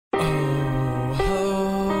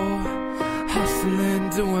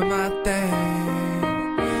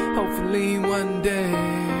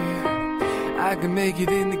I can make it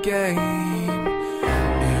in the game.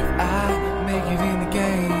 If I make it in the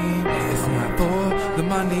game, it's not for the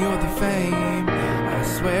money or the fame. I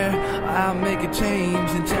swear I'll make a change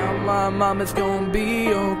and tell my mom it's gonna be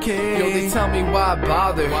okay. Yo, they tell me why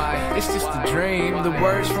bother, it's just a dream. The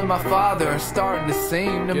words from my father are starting to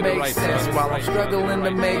seem to make sense while I'm struggling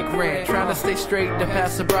to make rent, trying to stay straight to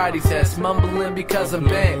pass sobriety test, mumbling because I'm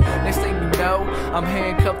bent. Next thing you know, I'm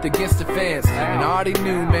handcuffed against the fence, and I already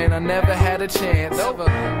knew, man, I never had a chance.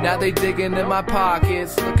 Now they digging in my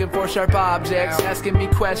pockets, looking for sharp objects, asking me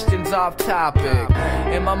questions off topic.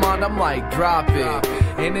 In my mind, I'm like, drop it.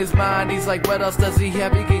 In his mind, he's like, what else does he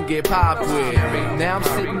have he can get popped with? Now I'm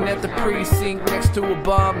sitting at the precinct next to a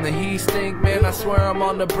bum that he stink. Man, I swear I'm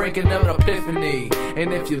on the brink of an epiphany.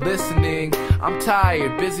 And if you're listening, I'm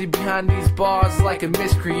tired, busy behind these bars like a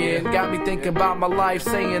miscreant. Got me thinking about my life,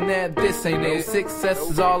 saying that this ain't it. Success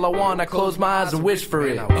is all I want, I close my eyes and wish for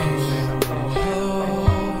it.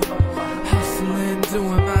 Hustling,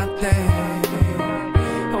 doing my thing.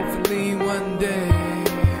 Hopefully one day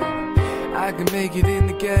I can make it in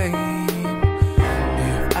the game.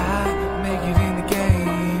 If I make it in the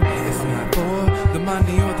game, it's not for the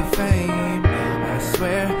money or the fame. I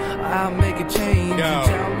swear I'll make a change and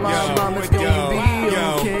tell my mom it's gonna be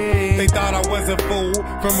okay. They thought I was a fool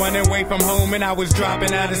from running away from home, and I was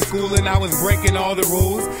dropping out of school and I was breaking all the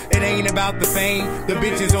rules. It ain't about the fame, the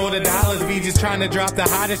bitches or the dollars. We just trying to drop the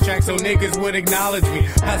hottest track so niggas would acknowledge me.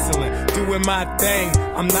 Hustling, doing my thing.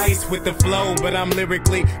 I'm nice with the flow, but I'm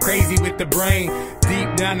lyrically crazy with the brain.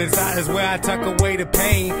 Deep down inside is where I tuck away the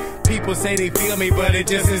pain. People say they feel me, but it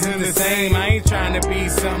just isn't the same. I ain't trying to be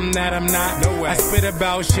something that I'm not. No way. I spit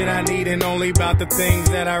about shit I need and only about the things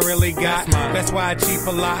that I really got. That's why I cheap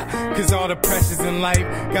a lot, cause all the pressures in life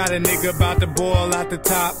got a nigga about to boil out the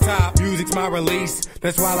top. Music's my release,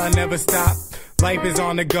 that's why I never stop. Life is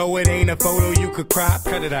on the go, it ain't a photo you could crop.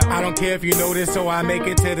 Cut it out. I don't care if you know this, so I make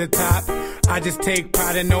it to the top. I just take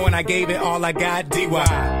pride in knowing I gave it all I got.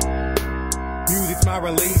 DY. Music's my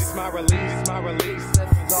release, it's my release, it's my release.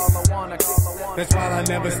 That's all I want, that's why I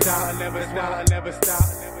never stop. That's why I never stop.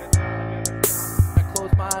 I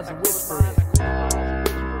close my eyes and whisper it.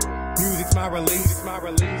 Music's my release, it's my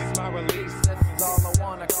release, it's my release. That's all I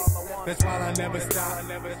want, that's why I never stop.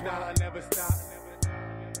 That's why I never stop.